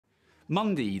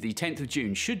Monday, the 10th of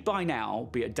June, should by now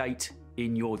be a date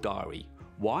in your diary.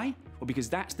 Why? Well, because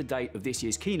that's the date of this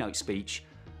year's keynote speech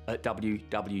at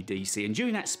WWDC. And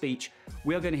during that speech,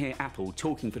 we are going to hear Apple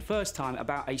talking for the first time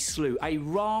about a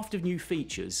raft of new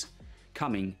features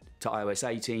coming to iOS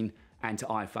 18 and to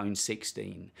iPhone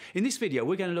 16. In this video,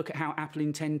 we're going to look at how Apple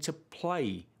intend to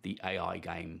play the AI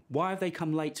game. Why have they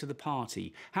come late to the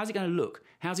party? How's it going to look?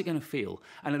 How's it going to feel?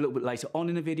 And a little bit later on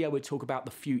in the video, we'll talk about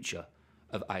the future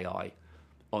of AI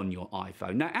on your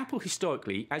iPhone. Now, Apple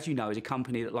historically, as you know, is a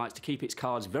company that likes to keep its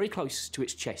cards very close to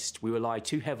its chest. We rely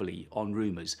too heavily on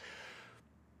rumours.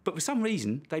 But for some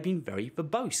reason, they've been very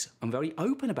verbose and very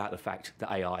open about the fact that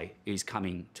AI is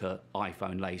coming to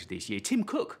iPhone later this year. Tim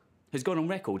Cook has gone on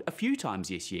record a few times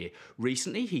this year.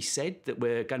 Recently, he said that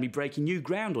we're going to be breaking new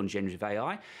ground on generative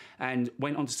AI and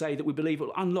went on to say that we believe it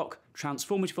will unlock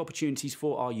transformative opportunities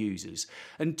for our users.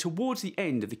 And towards the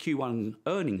end of the Q1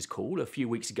 earnings call a few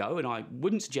weeks ago, and I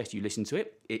wouldn't suggest you listen to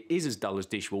it, it is as dull as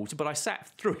dishwater, but I sat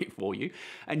through it for you.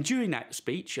 And during that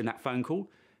speech and that phone call,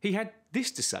 he had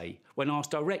this to say when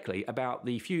asked directly about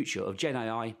the future of Gen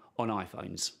AI on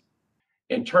iPhones.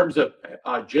 In terms of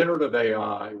generative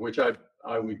AI, which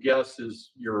I would guess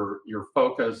is your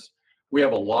focus, we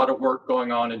have a lot of work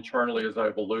going on internally, as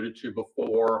I've alluded to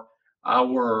before.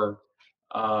 Our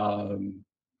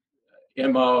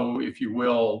MO, if you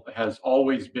will, has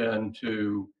always been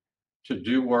to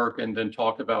do work and then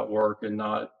talk about work and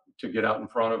not to get out in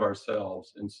front of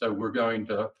ourselves. And so we're going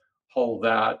to hold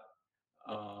that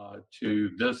to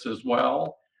this as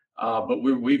well. But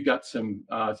we've got some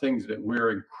things that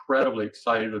we're incredibly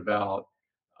excited about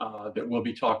that we'll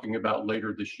be talking about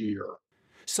later this year.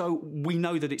 So we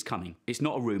know that it's coming. It's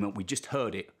not a rumor. We just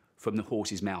heard it from the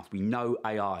horse's mouth. We know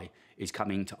AI is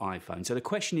coming to iPhone. So the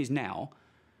question is now,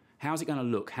 how's it going to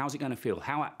look? How's it going to feel?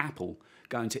 How are Apple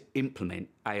going to implement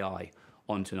AI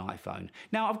onto an iPhone?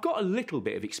 Now, I've got a little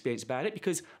bit of experience about it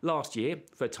because last year,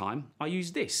 for a time, I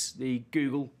used this, the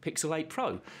Google Pixel 8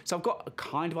 Pro. So I've got a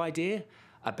kind of idea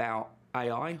about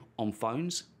AI on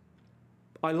phones.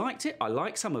 I liked it. I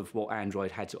liked some of what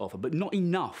Android had to offer, but not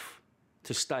enough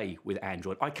to stay with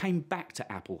Android. I came back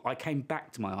to Apple. I came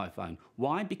back to my iPhone.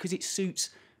 Why? Because it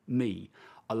suits me.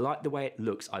 I like the way it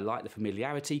looks. I like the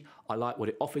familiarity. I like what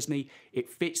it offers me. It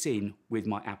fits in with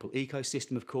my Apple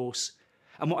ecosystem, of course.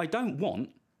 And what I don't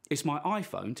want is my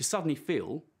iPhone to suddenly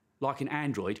feel like an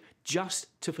Android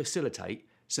just to facilitate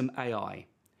some AI.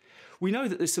 We know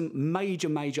that there's some major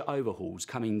overhauls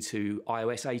coming to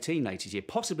iOS 18 later this year,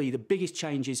 possibly the biggest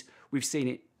changes we've seen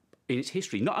it in its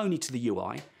history, not only to the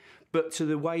UI, but to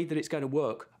the way that it's going to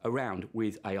work around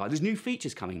with AI. There's new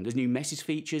features coming. There's new message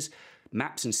features,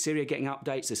 Maps and Siri are getting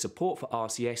updates, there's support for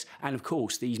RCS, and of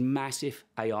course, these massive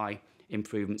AI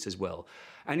improvements as well.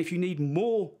 And if you need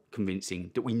more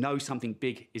convincing that we know something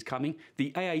big is coming,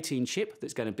 the A18 chip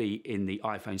that's going to be in the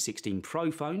iPhone 16 Pro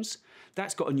phones,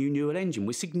 that's got a new neural engine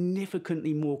with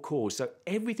significantly more cores. So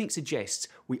everything suggests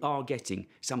we are getting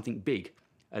something big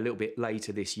a little bit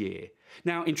later this year.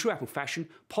 Now, in true Apple fashion,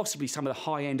 possibly some of the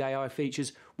high-end AI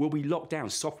features will be locked down,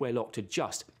 software locked to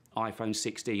just iPhone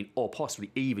 16 or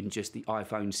possibly even just the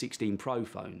iPhone 16 Pro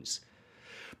phones.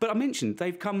 But I mentioned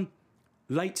they've come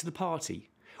late to the party,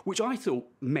 which I thought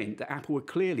meant that Apple were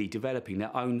clearly developing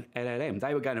their own LLM.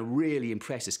 They were going to really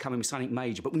impress us, coming with something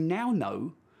major, but we now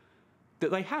know that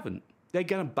they haven't. They're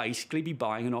going to basically be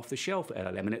buying an off-the-shelf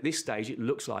LLM, and at this stage it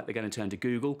looks like they're going to turn to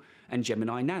Google and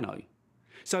Gemini Nano.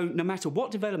 So no matter what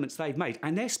developments they've made,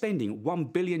 and they're spending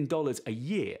 $1 billion a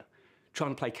year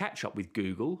trying to play catch-up with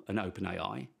Google and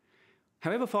OpenAI,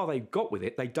 however far they've got with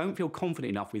it, they don't feel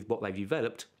confident enough with what they've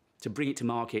developed to bring it to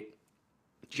market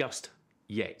just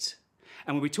yet.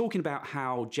 And we'll be talking about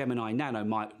how Gemini Nano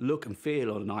might look and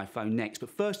feel on an iPhone next. But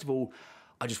first of all,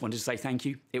 I just wanted to say thank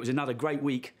you. It was another great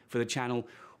week for the channel.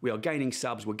 We are gaining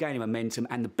subs, we're gaining momentum,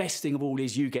 and the best thing of all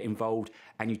is you get involved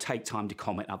and you take time to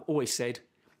comment. I've always said,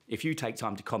 if you take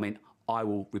time to comment, I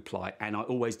will reply, and I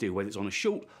always do, whether it's on a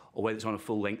short or whether it's on a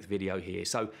full-length video here.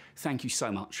 So thank you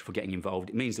so much for getting involved.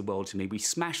 It means the world to me. We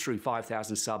smashed through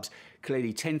 5,000 subs.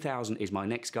 Clearly 10,000 is my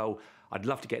next goal. I'd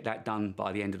love to get that done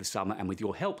by the end of the summer, and with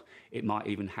your help, it might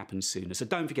even happen sooner. So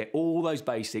don't forget all those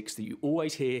basics that you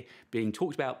always hear being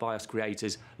talked about by us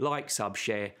creators, like, sub,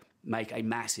 share, make a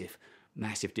massive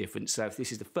difference. So if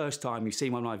this is the first time you've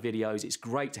seen one of my videos, it's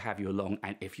great to have you along,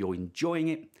 and if you're enjoying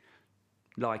it,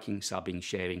 liking, subbing,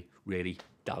 sharing really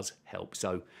does help.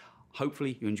 So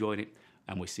hopefully you enjoyed it,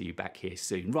 and we'll see you back here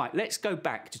soon. Right, let's go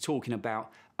back to talking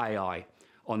about AI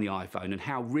on the iPhone and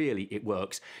how really it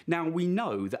works. Now, we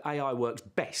know that AI works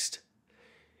best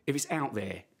if it's out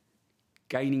there,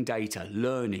 gaining data,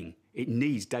 learning, It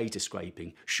needs data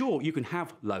scraping. Sure, you can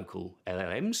have local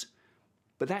LLMs,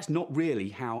 but that's not really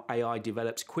how AI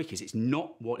develops quickest. It's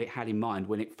not what it had in mind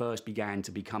when it first began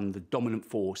to become the dominant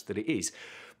force that it is.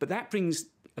 But that brings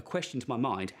a question to my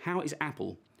mind. How is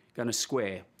Apple going to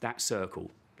square that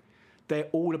circle? They're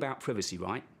all about privacy,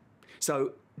 right?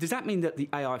 So does that mean that the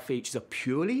AI features are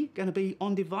purely going to be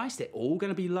on device? They're all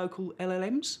going to be local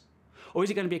LLMs? Or is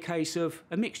it going to be a case of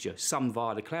a mixture, some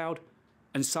via the cloud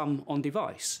and some on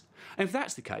device? And if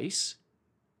that's the case,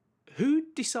 who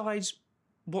decides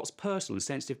what's personal and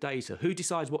sensitive data? Who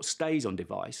decides what stays on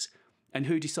device? And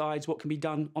who decides what can be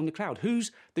done on the cloud?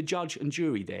 Who's the judge and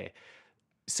jury there?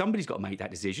 Somebody's got to make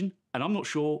that decision, and I'm not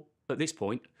sure at this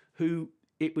point who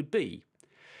it would be.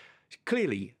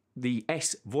 Clearly, the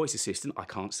S voice assistant, I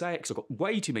can't say it because I've got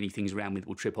way too many things around me that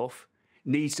will trip off,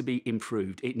 needs to be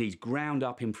improved. It needs ground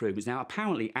up improvements. Now,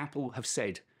 apparently, Apple have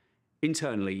said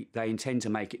internally they intend to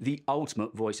make it the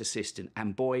ultimate voice assistant,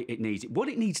 and boy, it needs it. What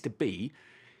it needs to be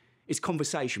is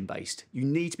conversation based. You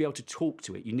need to be able to talk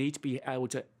to it. You need to be able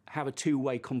to have a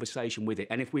two-way conversation with it.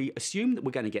 And if we assume that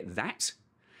we're going to get that,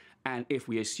 and if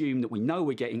we assume that we know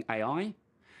we're getting AI,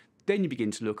 then you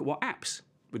begin to look at what apps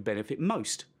would benefit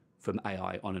most from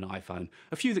AI on an iPhone.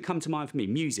 A few that come to mind for me: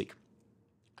 music.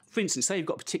 For instance, say you've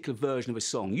got a particular version of a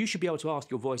song, you should be able to ask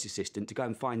your voice assistant to go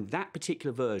and find that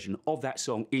particular version of that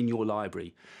song in your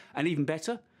library. And even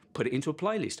better, put it into a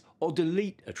playlist, or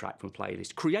delete a track from a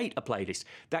playlist, create a playlist.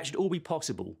 That should all be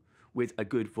possible with a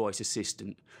good voice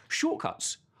assistant.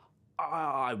 Shortcuts.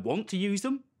 I want to use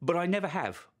them, but I never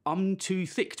have. I'm too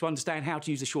thick to understand how to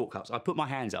use the shortcuts. I put my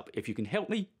hands up. If you can help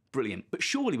me, brilliant. But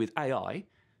surely with AI,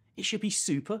 it should be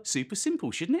super, super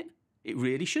simple, shouldn't it? It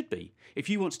really should be. If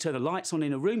you want to turn the lights on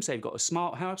in a room, say you've got a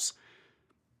smart house,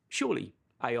 surely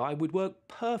AI would work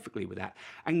perfectly with that.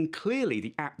 And clearly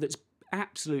the app that's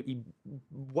absolutely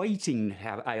waiting to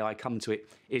have AI come to it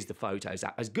is the Photos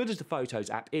app. As good as the Photos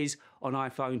app is on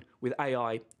iPhone, with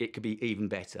AI, it could be even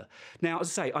better. Now,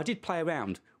 as I say, I did play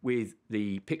around with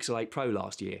the Pixel 8 Pro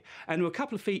last year, and there were a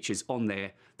couple of features on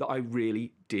there that I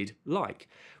really did like.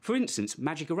 For instance,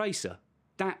 Magic Eraser.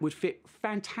 That would fit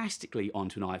fantastically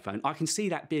onto an iPhone. I can see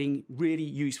that being really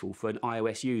useful for an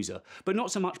iOS user, but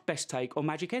not so much Best Take or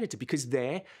Magic Editor, because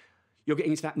there you're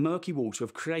getting into that murky water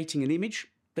of creating an image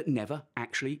that never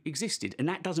actually existed, and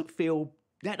that doesn't feel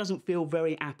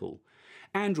very Apple.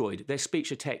 Android, their speech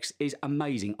to text is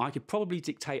amazing. I could probably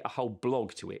dictate a whole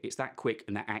blog to it. It's that quick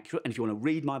and that accurate. And if you want to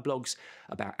read my blogs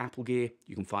about Apple gear,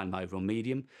 you can find them over on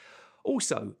Medium.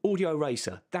 Also, Audio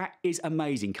Eraser, that is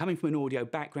amazing. Coming from an audio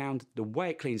background, the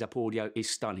way it cleans up audio is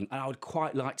stunning, and I would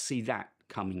quite like to see that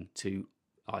coming to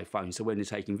iPhone. So when you're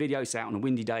taking videos out on a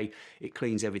windy day, it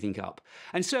cleans everything up.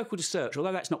 And Circle to Search,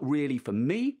 although that's not really for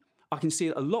me, I can see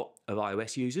that a lot of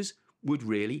iOS users would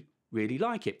really, really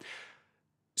like it.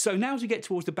 So now as we get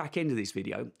towards the back end of this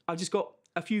video, I've just got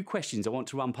a few questions I want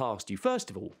to run past you.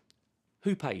 First of all,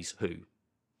 who pays who?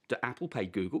 Do Apple pay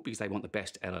Google because they want the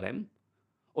best LLM?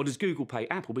 Or does Google pay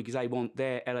Apple because they want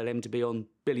their LLM to be on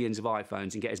billions of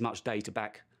iPhones and get as much data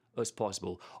back as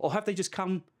possible? Or have they just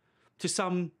come to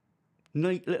some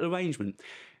neat little arrangement?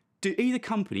 Do either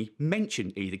company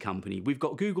mention either company? We've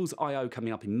got Google's I/O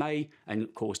coming up in May, and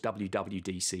of course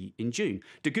WWDC in June.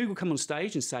 Do Google come on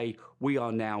stage and say, we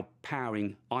are now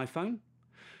powering iPhone?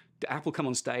 Do Apple come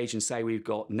on stage and say, we've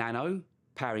got Nano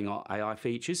powering our AI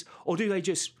features? Or do they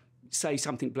just say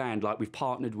something bland like, we've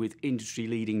partnered with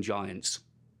industry-leading giants?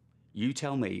 You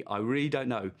tell me. I really don't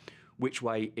know which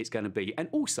way it's going to be. And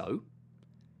also,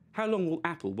 how long will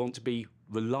Apple want to be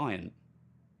reliant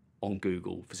on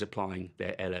Google for supplying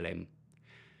their LLM?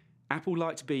 Apple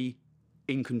like to be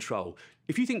in control.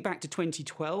 If you think back to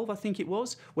 2012, I think it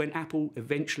was, when Apple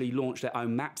eventually launched their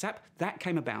own Maps app, that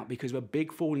came about because of a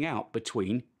big falling out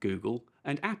between Google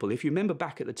and Apple. If you remember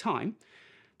back at the time,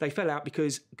 they fell out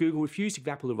because Google refused to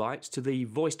give Apple the rights to the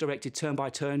voice-directed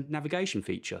turn-by-turn navigation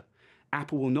feature.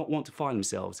 Apple will not want to find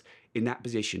themselves in that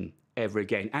position ever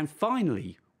again. And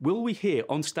finally, will we hear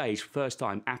on stage for the first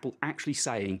time Apple actually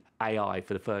saying AI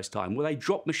for the first time? Will they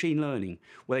drop machine learning?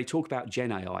 Will they talk about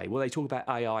Gen AI? Will they talk about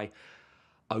AI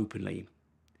openly?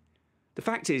 The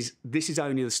fact is, this is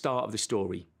only the start of the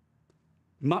story.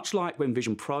 Much like when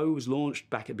Vision Pro was launched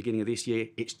back at the beginning of this year,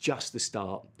 it's just the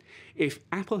start. If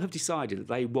Apple have decided that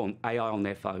they want AI on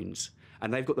their phones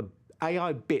and they've got the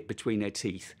AI bit between their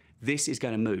teeth, this is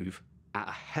going to move at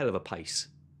a hell of a pace.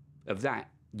 Of that,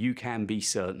 you can be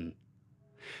certain.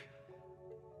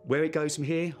 Where it goes from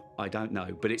here, I don't know,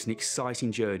 but it's an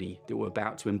exciting journey that we're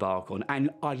about to embark on.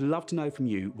 And I'd love to know from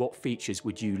you, what features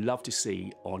would you love to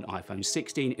see on iPhone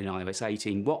 16, in iOS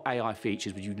 18? What AI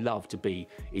features would you love to be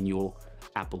in your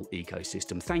Apple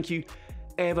ecosystem? Thank you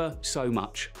ever so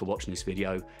much for watching this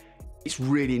video. It's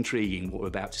really intriguing what we're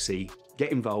about to see.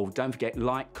 Get involved. Don't forget,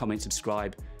 like, comment,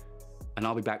 subscribe, and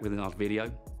I'll be back with another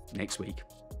video next week.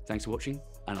 Thanks for watching,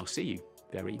 and I'll see you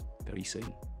very, very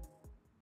soon.